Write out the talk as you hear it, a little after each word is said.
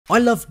I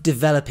love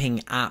developing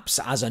apps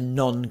as a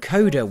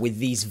non-coder with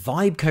these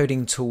vibe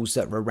coding tools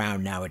that are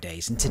around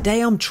nowadays, and today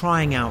I'm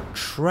trying out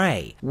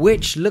TRAE,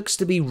 which looks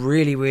to be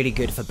really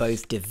good for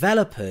both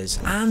developers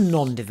and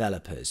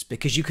non-developers,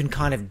 because you can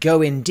kind of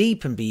go in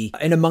deep and be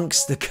in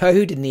amongst the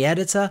code in the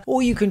editor,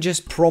 or you can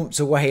just prompt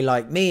away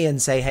like me and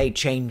say, hey,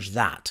 change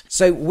that.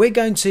 So we're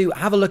going to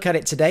have a look at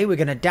it today. We're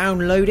going to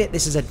download it.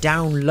 This is a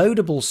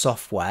downloadable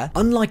software,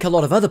 unlike a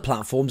lot of other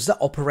platforms that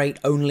operate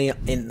only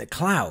in the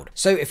cloud.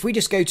 So if we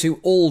just go to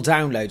all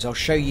downloads, I'll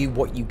show you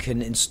what you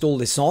can install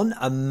this on.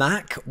 A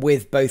Mac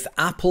with both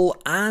Apple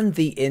and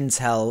the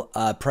Intel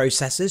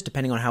processors,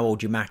 depending on how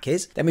old your Mac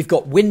is. Then we've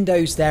got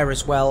Windows there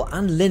as well,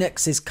 and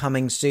Linux is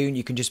coming soon.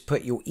 You can just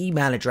put your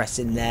email address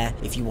in there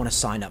if you want to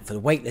sign up for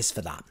the waitlist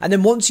for that. And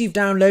then once you've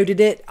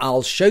downloaded it,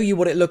 I'll show you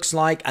what it looks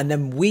like, and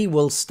then we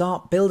will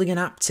start building an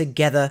app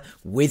together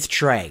with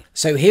TRAE.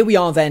 So here we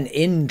are then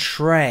in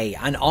TRAE,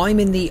 and I'm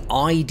in the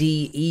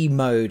IDE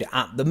mode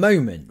at the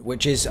moment,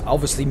 which is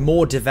obviously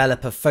more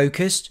developer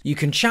focused. You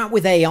can chat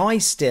with AI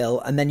still,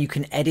 and then you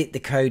can edit the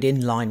code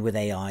in line with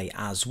AI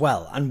as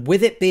well. And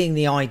with it being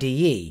the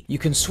IDE, you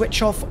can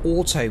switch off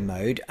auto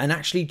mode and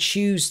actually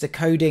choose the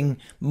coding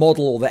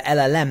model or the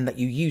LLM that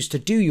you use to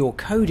do your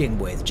coding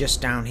with just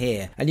down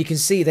here. And you can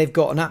see they've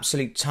got an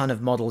absolute ton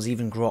of models,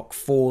 even Grok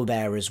 4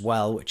 there as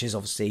well, which is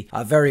obviously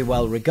very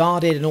well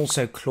regarded, and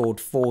also Claude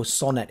 4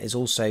 Sonnet is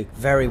also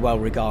very well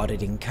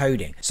regarded in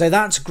coding. So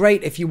that's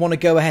great if you want to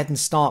go ahead and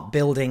start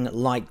building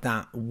like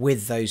that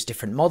with those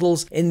different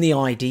models in the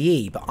IDE.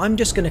 But I'm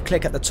just going to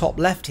click at the top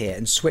left here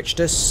and switch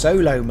to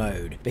solo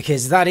mode,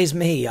 because that is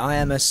me. I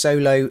am a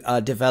solo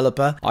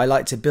developer. I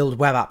like to build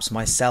web apps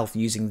myself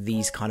using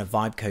these kind of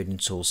vibe coding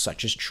tools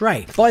such as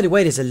TRAE. By the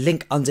way, there's a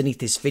link underneath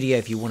this video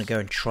if you want to go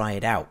and try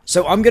it out.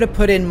 So I'm going to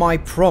put in my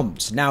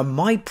prompt. Now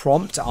my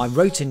prompt, I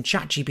wrote in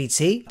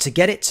ChatGPT to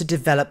get it to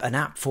develop an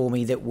app for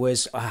me that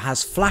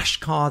has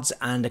flashcards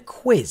and a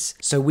quiz,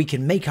 so we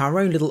can make our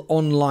own little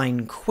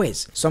online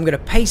quiz. So I'm going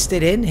to paste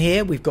it in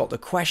here. We've got the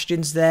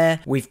questions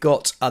there. We've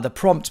got the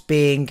prompt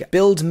being,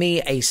 build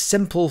me a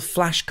simple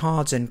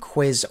flashcards and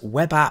quiz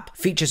web app,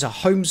 features a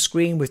home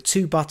screen with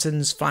 2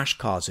 buttons,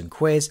 flashcards and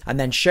quiz, and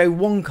then show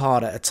 1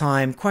 card at a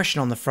time,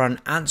 question on the front,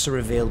 answer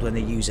revealed when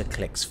the user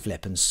clicks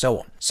flip, and so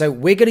on. So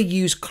we're going to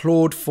use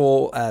Claude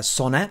 4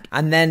 Sonnet,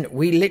 and then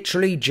we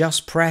literally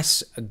just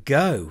press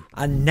go.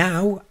 And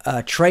now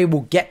TRAE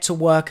will get to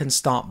work and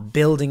start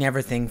building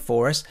everything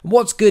for us.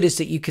 What's good is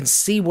that you can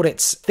see what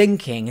it's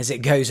thinking as it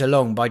goes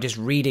along by just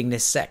reading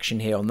this section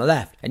here on the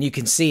left. And you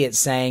can see it's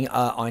saying,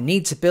 I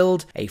need to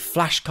build a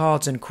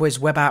flashcards and quiz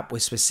web app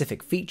with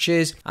specific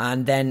features.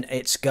 And then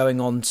it's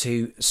going on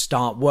to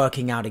start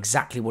working out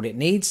exactly what it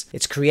needs.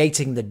 It's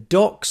creating the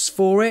docs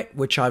for it,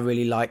 which I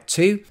really like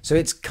too. So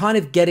it's kind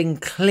of getting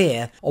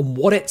clear on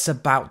what it's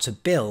about to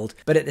build,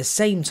 but at the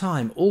same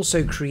time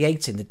also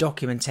creating the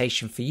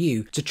documentation for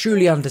you to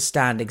truly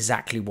understand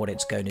exactly what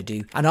it's going to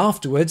do. And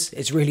afterwards,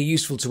 it's really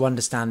useful to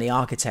understand the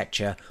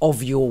architecture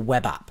of your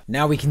web app.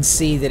 Now we can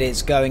see that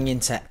it's going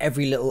into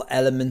every little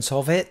element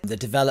of it, the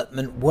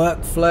development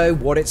workflow,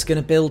 what it's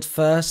going to build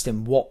first,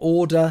 in what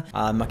order.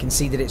 I can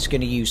see that it's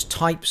going to use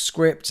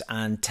TypeScript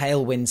and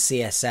Tailwind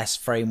CSS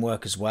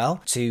framework as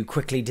well to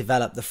quickly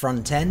develop the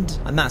front end,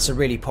 and that's a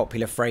really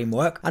popular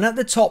framework. And at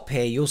the top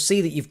here, you'll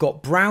see that you've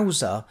got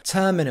browser,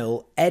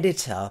 terminal,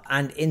 editor,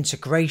 and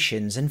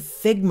integrations, and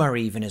Figma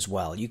even as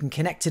well. You can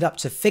connect it up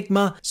to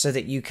Figma so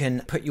that you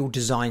can put your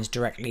designs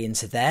directly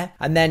into there.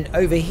 And then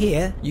over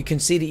here, you can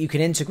see that you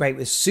can integrate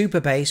with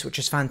Supabase, which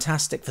is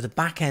fantastic for the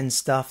back-end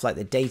stuff like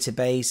the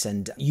database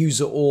and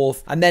user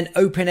auth. And then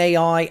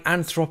OpenAI,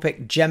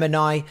 Anthropic,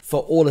 Gemini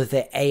for all of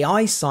the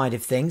AI side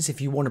of things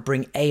if you want to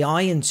bring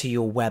AI into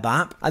your web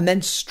app. And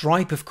then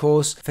Stripe, of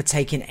course, for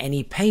taking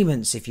any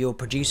payments if you're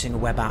producing a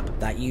web app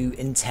that you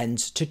intend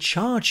to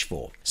charge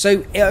for.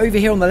 So over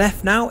here on the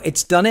left now,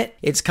 it's done it.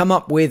 It's come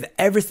up with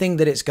everything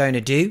that it's going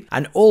to do.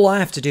 And all I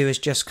have to do is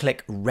just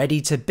click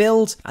ready to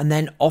build, and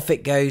then off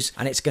it goes,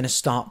 and it's going to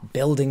start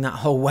building that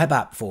whole web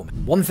app for me.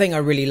 One thing I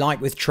really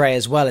like with TRAE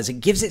as well is it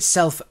gives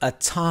itself a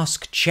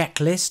task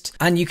checklist,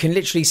 and you can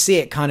literally see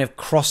it kind of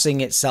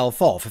crossing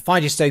itself off. If I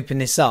just open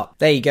this up,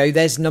 there you go.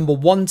 There's number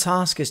 1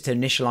 task is to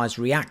initialize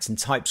React and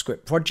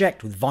TypeScript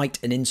project with Vite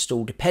and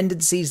install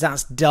dependencies.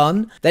 That's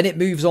done. Then it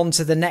moves on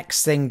to the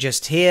next thing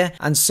just here,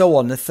 and so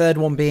on. The third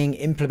one being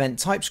implement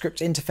TypeScript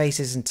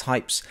interfaces and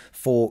types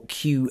for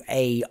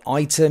QA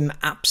item,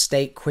 app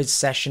state, quiz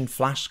session,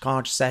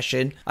 flashcard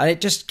session, and it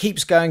just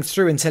keeps going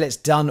through until it's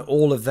done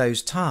all of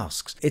those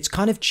tasks. It's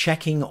kind of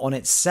checking on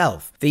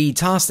itself. The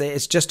task that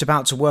it's just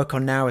about to work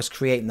on now is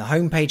creating the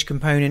homepage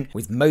component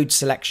with mode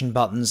selection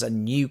buttons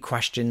and new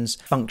questions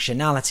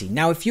functionality.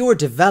 Now, if you're a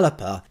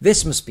developer,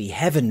 this must be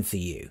heaven for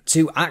you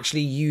to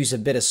actually use a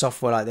bit of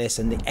software like this,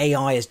 and the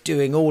AI is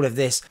doing all of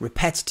this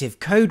repetitive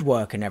code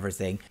work and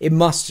everything. It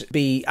must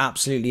be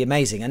absolutely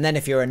amazing. And then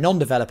if you're a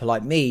non-developer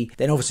like me,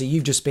 then obviously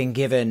you've just been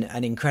given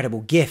an incredible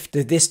gift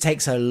that this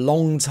takes a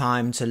long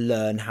time to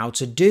learn how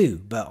to do.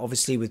 But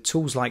obviously with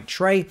tools like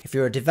TRAE, if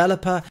you're a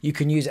developer, you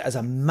can use it as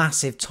a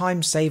massive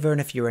time saver. And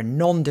if you're a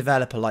non-developer,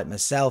 developer like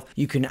myself,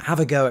 you can have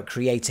a go at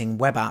creating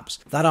web apps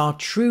that are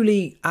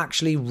truly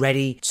actually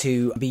ready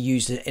to be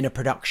used in a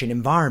production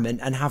environment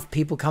and have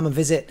people come and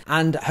visit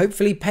and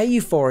hopefully pay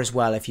you for as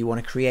well if you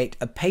want to create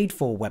a paid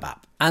for web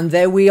app. And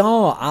there we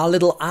are, our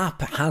little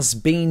app has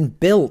been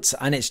built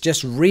and it's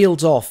just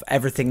reeled off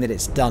everything that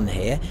it's done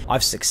here.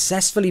 I've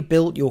successfully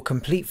built your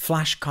complete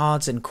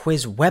flashcards and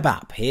quiz web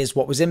app. Here's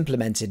what was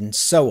implemented and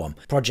so on.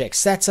 Project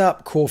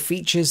setup, core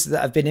features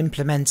that have been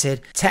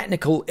implemented,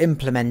 technical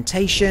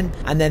implementation,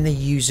 and then the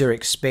user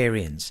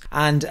experience.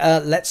 And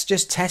let's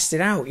just test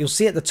it out. You'll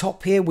see at the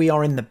top here, we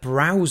are in the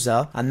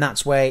browser, and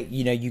that's where,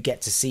 you know, you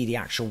get to see the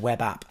actual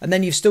web app. And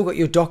then you've still got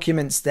your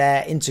documents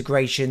there,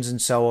 integrations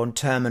and so on,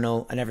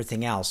 terminal and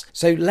everything else.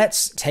 So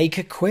let's take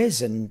a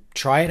quiz and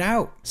try it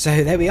out.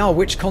 So there we are.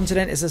 Which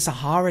continent is the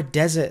Sahara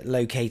Desert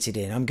located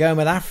in? I'm going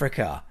with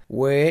Africa,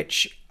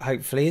 which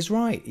hopefully is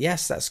right.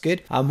 Yes, that's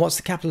good. What's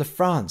the capital of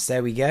France?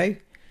 There we go.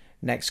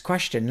 Next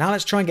question. Now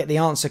let's try and get the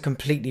answer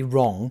completely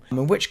wrong.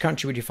 In which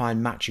country would you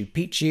find Machu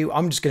Picchu?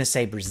 I'm just going to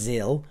say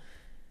Brazil.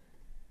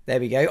 There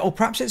we go. Or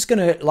perhaps it's going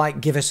to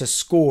like give us a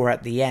score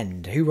at the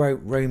end. Who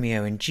wrote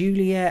Romeo and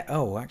Juliet?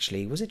 Oh,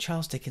 actually, was it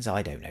Charles Dickens?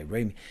 I don't know.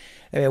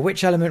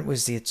 Which element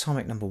was the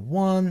atomic number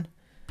 1?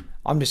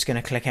 I'm just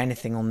going to click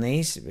anything on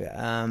these.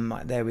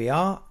 There we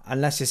are. And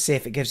let's just see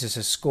if it gives us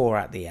a score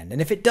at the end.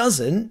 And if it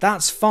doesn't,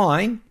 that's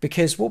fine,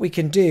 because what we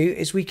can do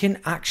is we can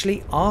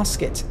actually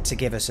ask it to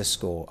give us a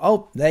score.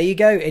 Oh, there you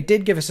go. It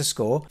did give us a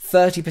score,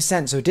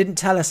 30%. So it didn't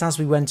tell us as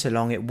we went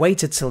along. It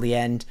waited till the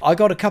end. I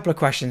got a couple of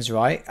questions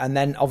right. And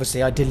then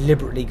obviously I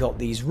deliberately got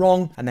these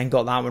wrong and then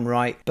got that one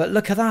right. But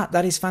look at that.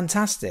 That is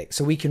fantastic.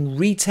 So we can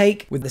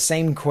retake with the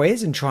same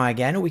quiz and try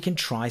again, or we can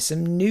try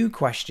some new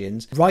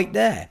questions right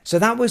there. So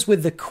that was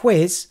with the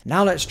quiz.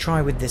 Now let's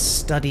try with this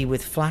study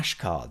with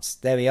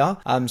flashcards. There we are.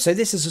 So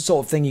this is the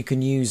sort of thing you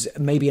can use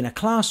maybe in a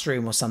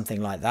classroom or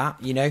something like that.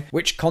 You know,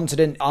 which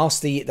continent,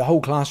 ask the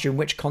whole classroom,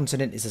 which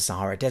continent is the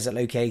Sahara Desert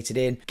located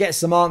in? Get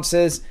some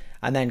answers,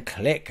 and then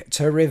click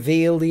to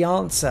reveal the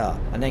answer,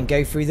 and then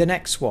go through the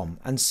next one,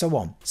 and so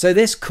on. So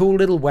this cool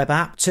little web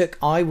app took,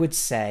 I would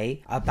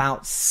say,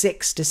 about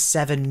 6 to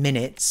 7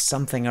 minutes,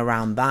 something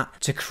around that,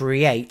 to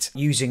create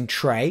using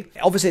TRAE.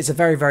 Obviously, it's a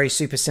very, very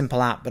super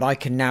simple app, but I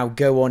can now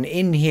go on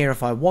in here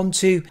if I want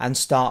to and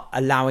start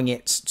allowing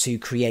it to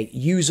create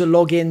user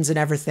logins and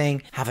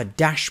everything, have a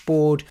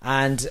dashboard,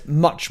 and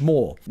much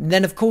more. And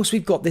then, of course,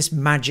 we've got this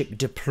magic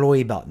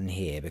deploy button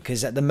here,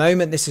 because at the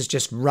moment, this is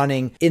just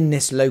running in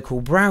this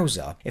local browser.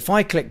 If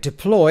I click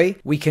deploy,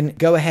 we can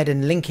go ahead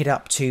and link it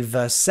up to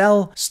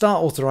Vercel,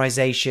 start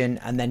authorization,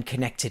 and then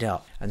connect it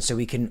up. And so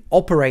we can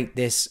operate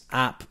this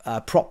app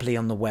properly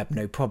on the web,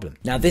 no problem.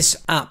 Now this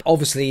app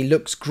obviously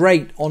looks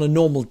great on a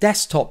normal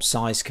desktop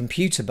size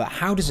computer, but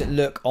how does it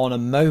look on a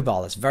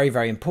mobile? That's very,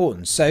 very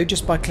important. So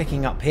just by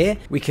clicking up here,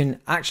 we can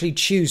actually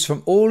choose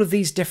from all of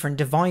these different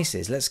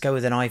devices. Let's go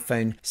with an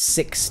iPhone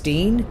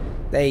 16.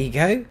 There you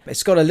go.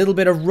 It's got a little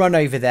bit of run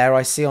over there,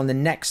 I see on the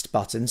next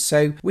button.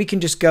 So we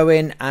can just go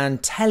in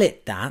and tell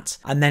it that,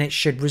 and then it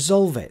should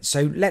resolve it.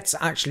 So let's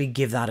actually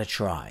give that a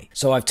try.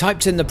 So I've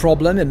typed in the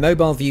problem in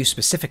mobile view,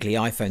 specifically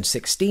iPhone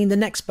 16. The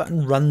next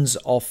button runs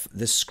off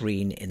the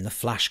screen in the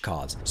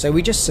flashcards. So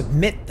we just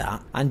submit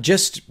that, and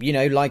just, you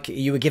know, like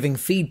you were giving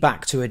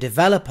feedback to a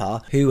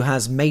developer who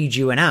has made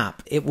you an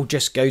app, it will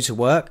just go to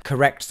work,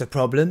 correct the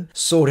problem,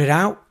 sort it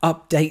out,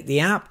 update the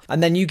app,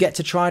 and then you get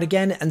to try it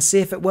again and see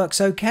if it works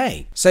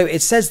okay. So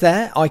it says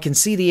there, I can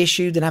see the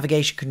issue, the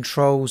navigation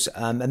controls,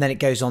 and then it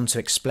goes on to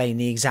explain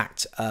the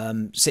exact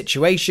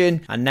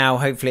situation. And now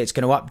hopefully it's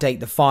going to update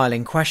the file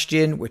in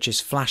question, which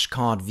is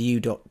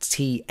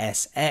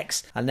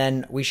flashcardview.tsx, and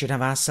then we should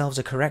have ourselves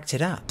a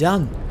corrected app.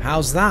 Done.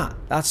 How's that?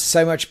 That's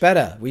so much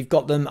better. We've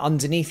got them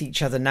underneath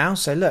each other now.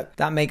 So look,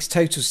 that makes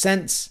total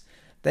sense.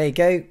 There you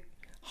go.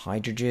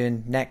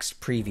 Hydrogen, next,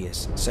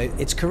 previous. So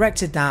it's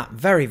corrected that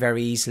very,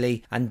 very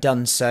easily and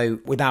done so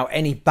without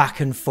any back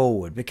and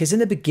forward, because in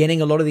the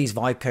beginning, a lot of these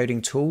vibe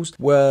coding tools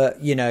were,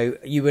 you know,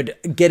 you would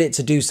get it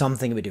to do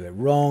something, it would do it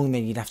wrong,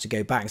 then you'd have to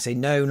go back and say,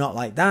 no, not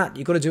like that,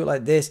 you've got to do it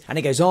like this, and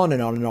it goes on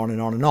and on and on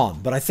and on and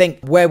on. But I think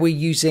where we're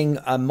using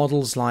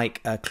models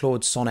like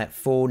Claude Sonnet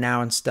 4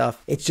 now and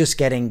stuff, it's just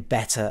getting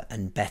better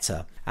and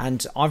better.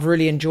 And I've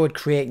really enjoyed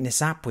creating this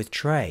app with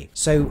TRAE.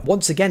 So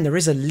once again, there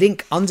is a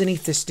link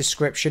underneath this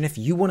description if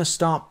you want to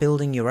start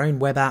building your own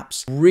web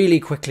apps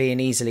really quickly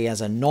and easily as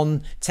a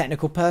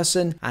non-technical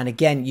person. And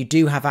again, you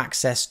do have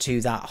access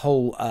to that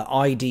whole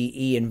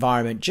IDE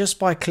environment just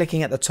by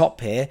clicking at the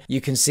top here.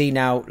 You can see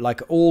now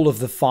like all of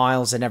the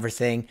files and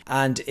everything.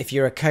 And if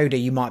you're a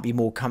coder, you might be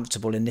more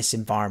comfortable in this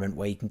environment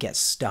where you can get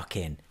stuck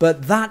in.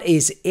 But that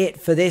is it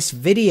for this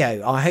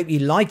video. I hope you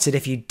liked it.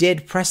 If you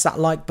did, press that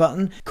like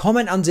button,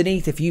 comment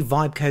underneath if you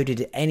vibe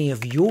coded any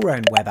of your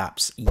own web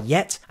apps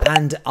yet,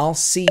 and I'll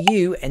see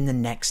you in the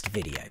next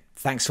video.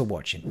 Thanks for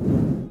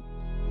watching.